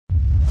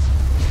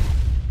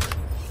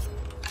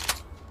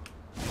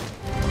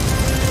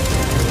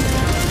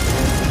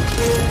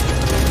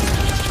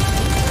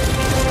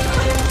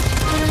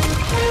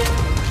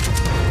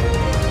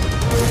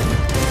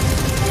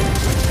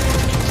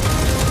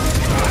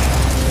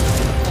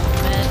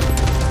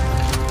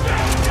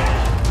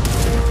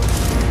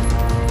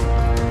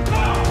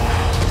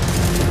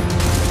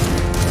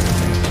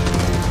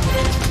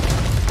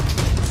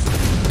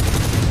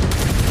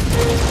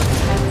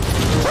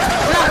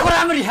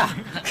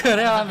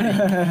그래 아무리.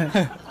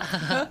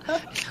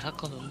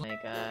 Oh my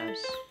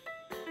gosh.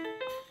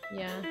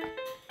 Yeah.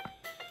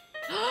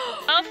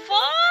 Oh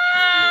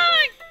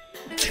fuck!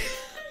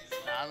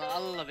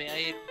 Allah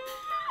be.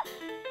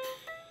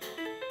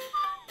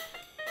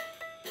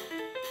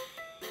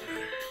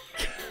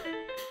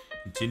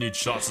 Continued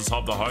shots as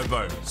Hob the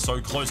Hobo. So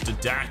close to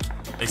Dak.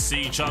 They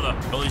see each other.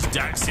 At least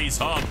Dak sees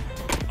Hob.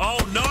 Oh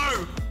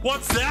no!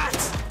 What's that?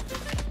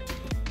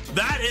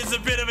 That is a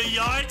bit of a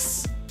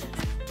yikes.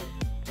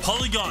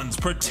 Polygons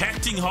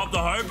protecting Hob the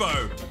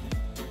Hobo.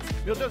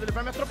 Meu Deus, ele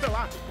vai me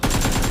atropelar.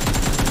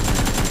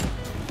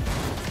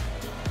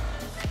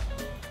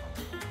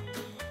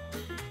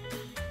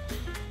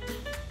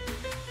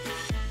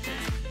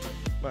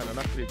 Mano,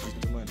 não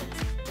acredito, mano.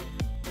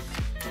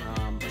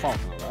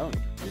 Фалтнер, да?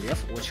 Лес,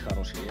 очень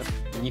хороший лес.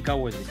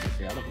 Никого здесь нет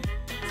рядом.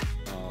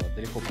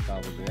 Далеко пока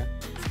АВГ.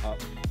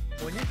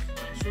 Поник?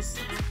 Шус?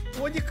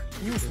 Поник?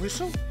 Не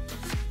услышал?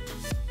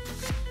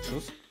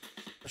 Шус?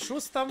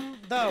 Шус там,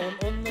 да,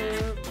 он...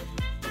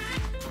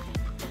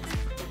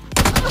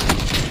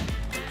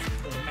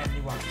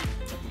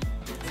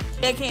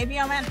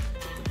 APM man.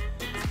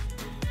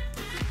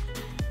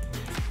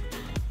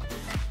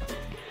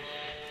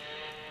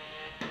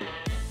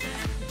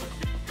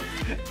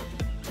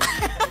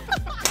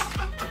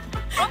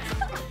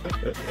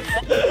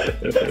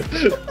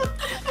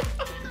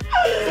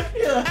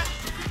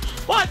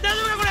 What? 大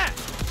丈夫かこれ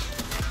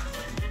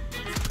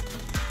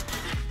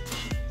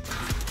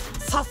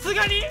さす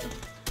がに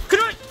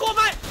黒いお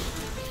前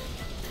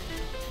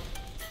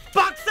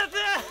爆殺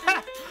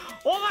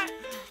お前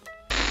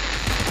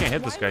Can't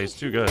hit this guy, he's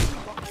too good.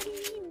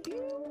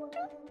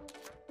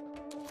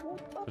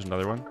 There's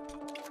another one.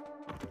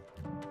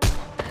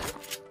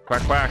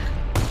 Quack quack.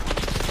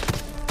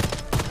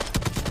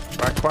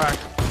 Quack quack.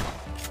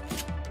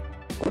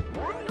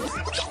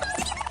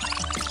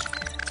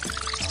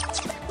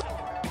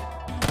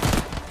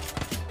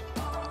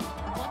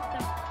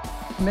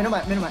 Menu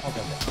my. Okay,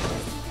 okay.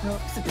 No,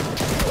 sit there.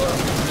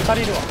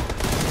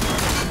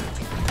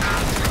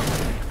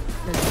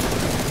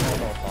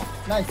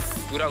 Nice.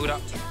 Ura.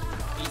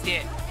 Ite.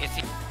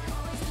 Ese.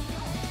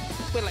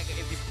 Fue like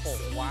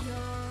Ep.4 วะ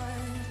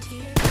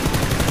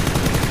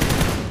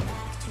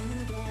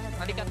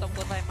Arigatou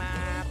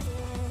gozaimasu.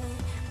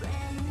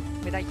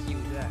 ไม่ได้คิว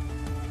ด้วย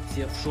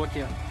Все в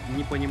шоке,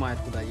 не понимают,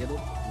 куда едут,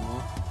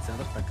 но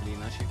центр так или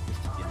иначе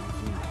постепенно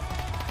изменяется.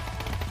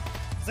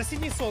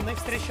 Засинисонная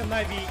встреча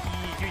Нави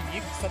и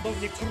Юник.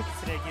 Садовник круто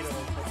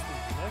среагировал на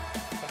студию,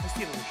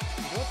 пропустил его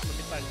вперед,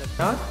 моментально.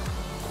 ¿Ah?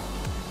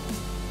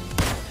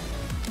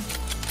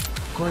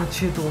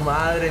 Conche tu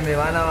madre, me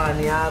van a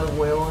banear,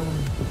 weón.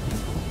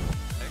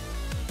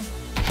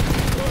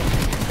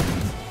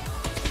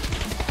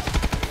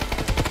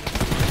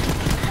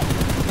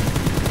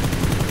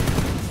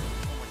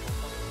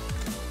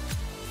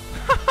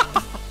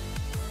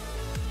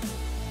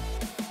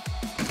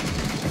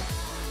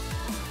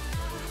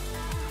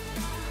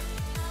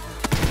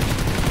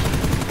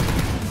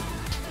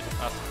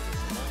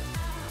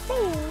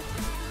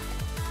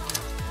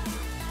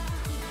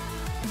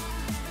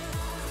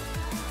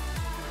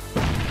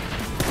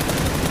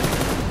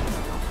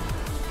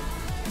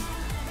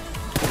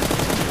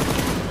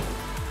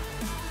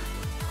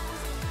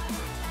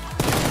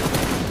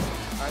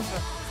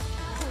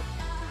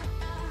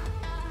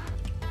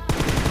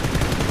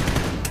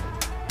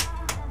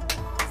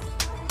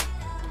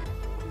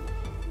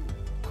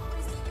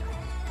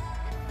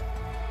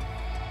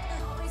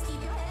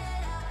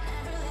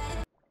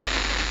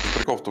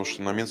 Прикол в том,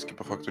 что на Минске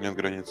по факту нет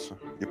границы.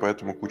 И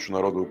поэтому куча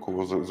народу, у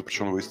кого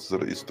запрещен выезд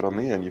из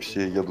страны, они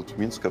все едут в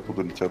Минск,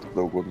 оттуда летят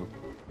куда угодно.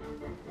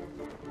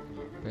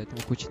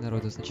 Поэтому куча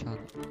народу сначала.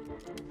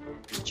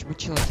 Почему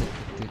чел как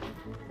ты?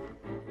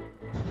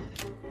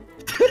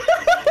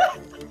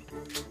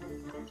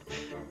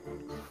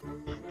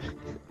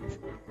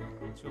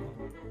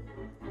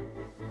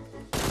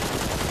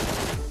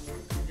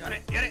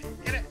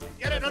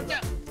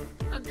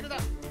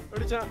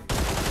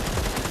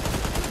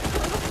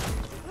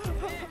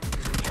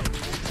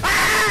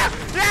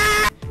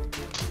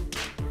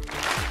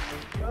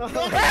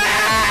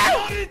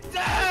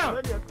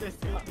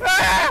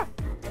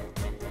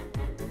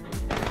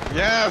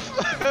 Yes!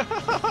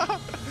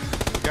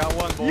 Got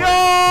one, boy. Yo!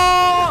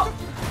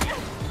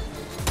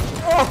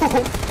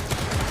 Oh!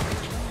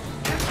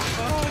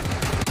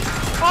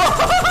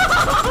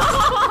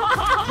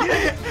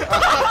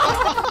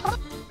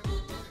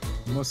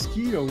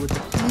 Mosquito with the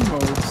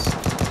emotes.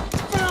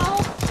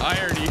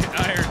 Iron.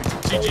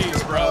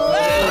 GG's, bro.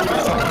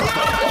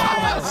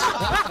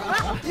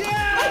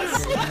 Yes!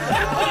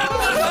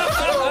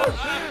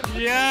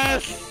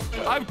 Yes!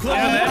 I'm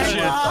clearing that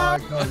shit.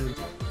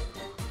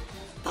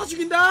 다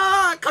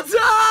죽인다! 가자!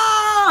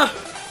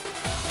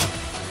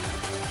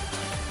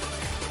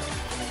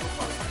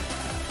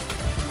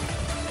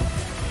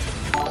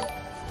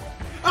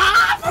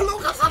 아! 팔로우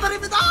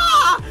감사드립니다!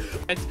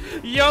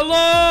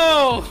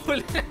 Йолоу!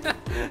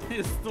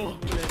 И сдох,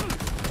 блядь.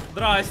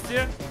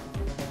 Здрасте.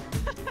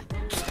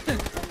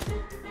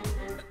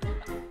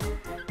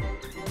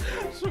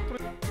 Что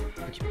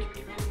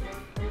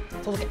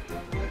届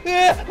け。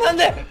なん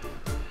で。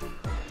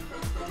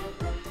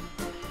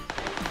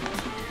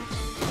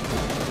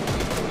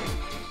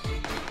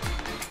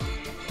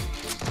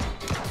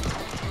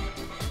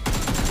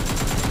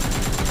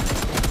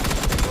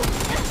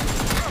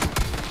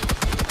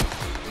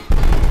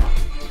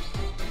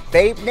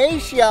Vape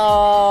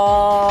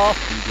Nation!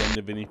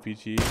 Legende bin ich,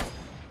 PG.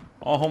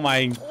 Oh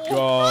mein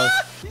Gott.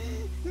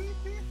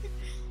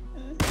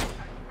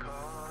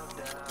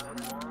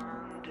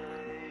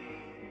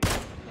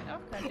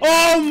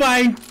 Oh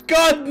mein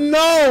Gott,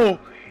 no!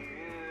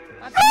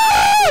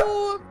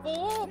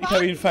 Ich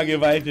habe ihn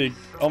vergewaltigt.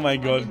 Oh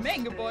mein Gott.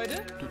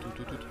 Mengengebäude.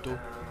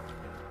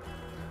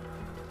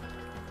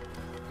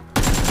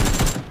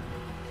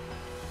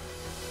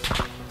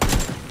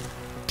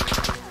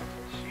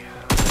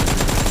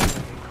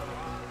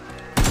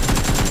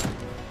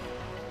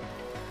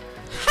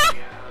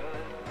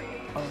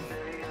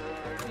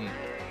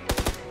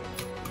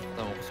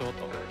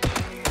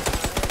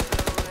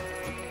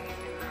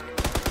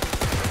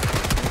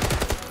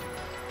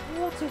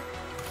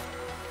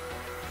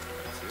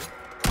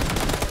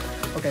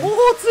 Okay.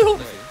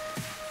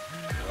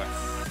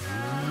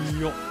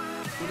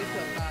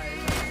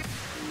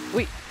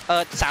 อุ้ย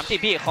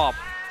30พี่ข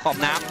อบ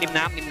น้ำริม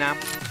น้ำ แ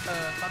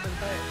ป๊บนึง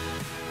เต้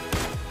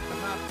ส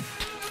ภาพ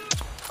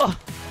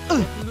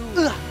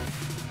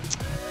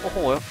โอ้โห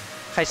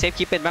ใครเซฟค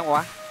ลิปเป็นบ้างว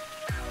ะ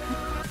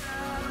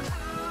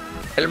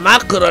El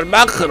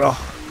macro.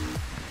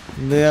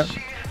 Mira.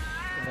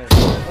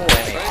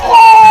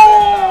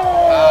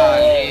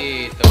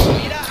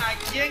 Mira a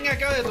quién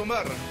acaba de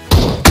tumbar.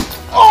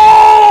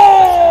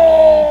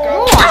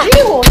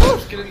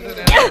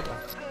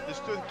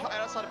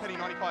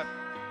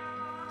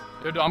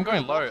 Dude, I'm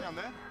going low.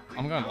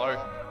 I'm going low.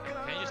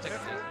 Can you just take the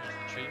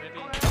tree maybe?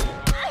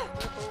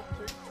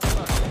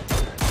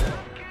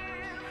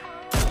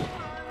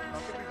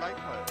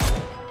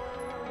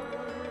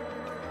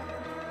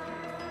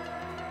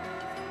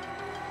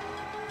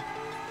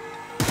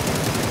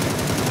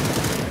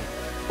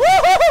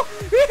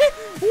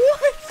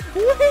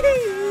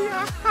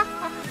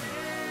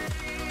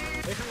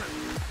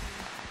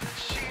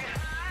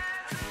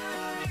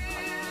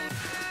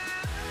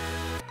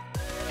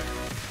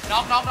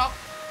 Knock.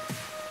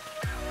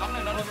 Knock ห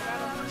นึ่งโดนได้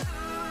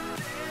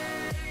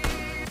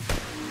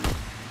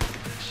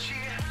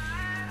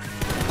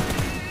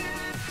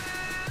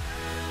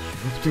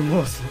Ух ты,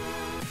 масса.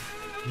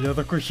 Я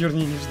такой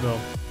херни не ждал.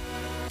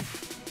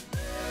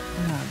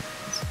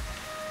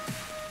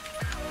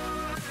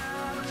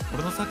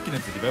俺のさっきの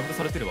やつリバイバル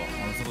されてるわ。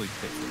外行って。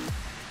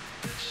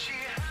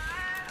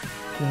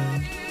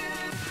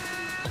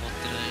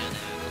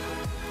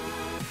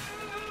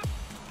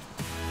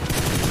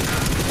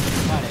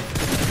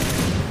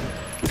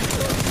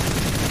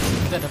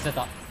釣れ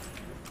た。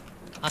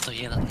あと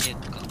家とか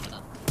ま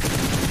だ。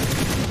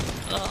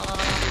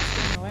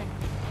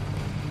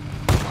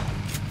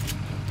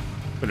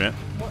Wait a minute.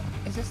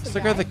 It's the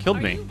guy that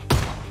killed me.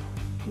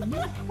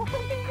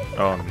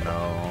 Oh no.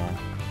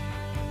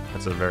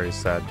 That's a very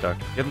sad duck.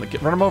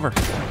 Run him over.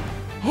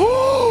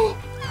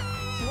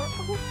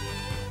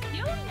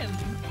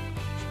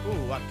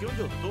 Aqui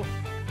onde eu tô,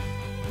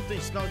 não tem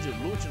sinal de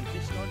loot, não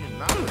tem sinal de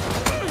nada.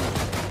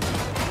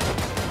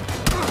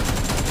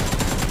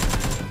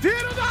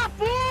 Filho da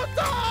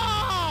puta!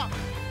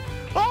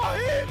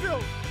 Horrível!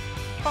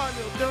 Ai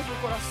meu Deus do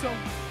coração.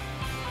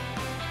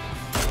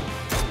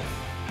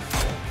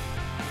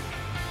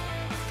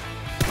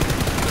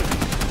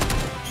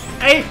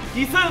 Ey,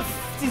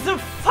 diese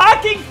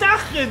fucking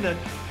Dachrinne!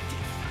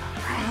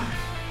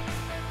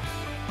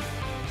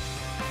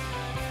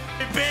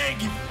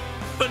 Big,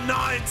 but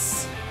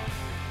nice.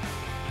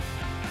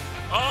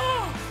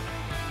 Oh,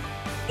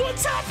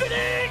 what's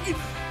happening?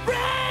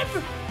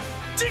 Rem,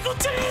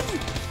 Tickleton,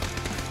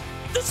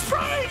 the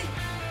spray.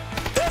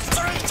 There's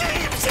 3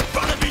 teams in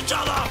front of each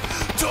other.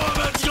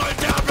 Torment's going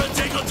down for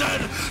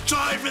Tickleton,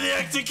 trying for the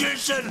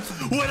execution.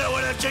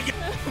 Winner, chicken.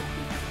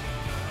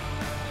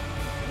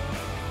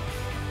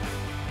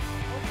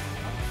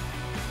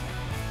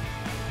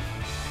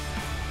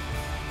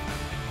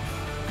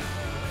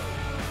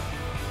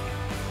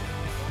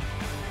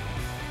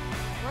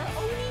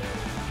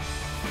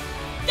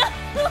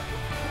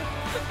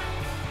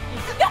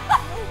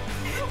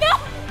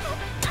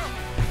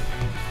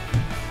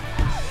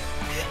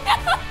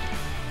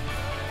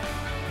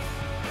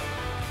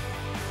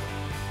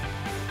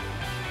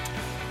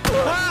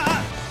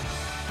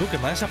 ¿Tú que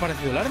me ha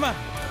desaparecido el arma?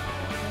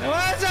 ¡Me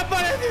ha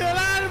desaparecido el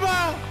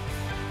arma!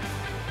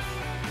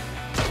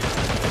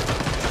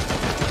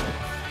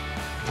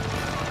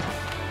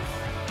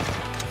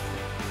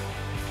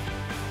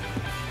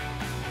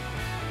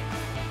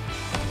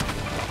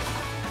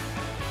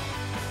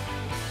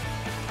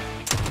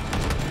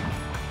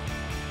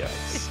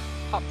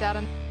 Popped out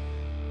and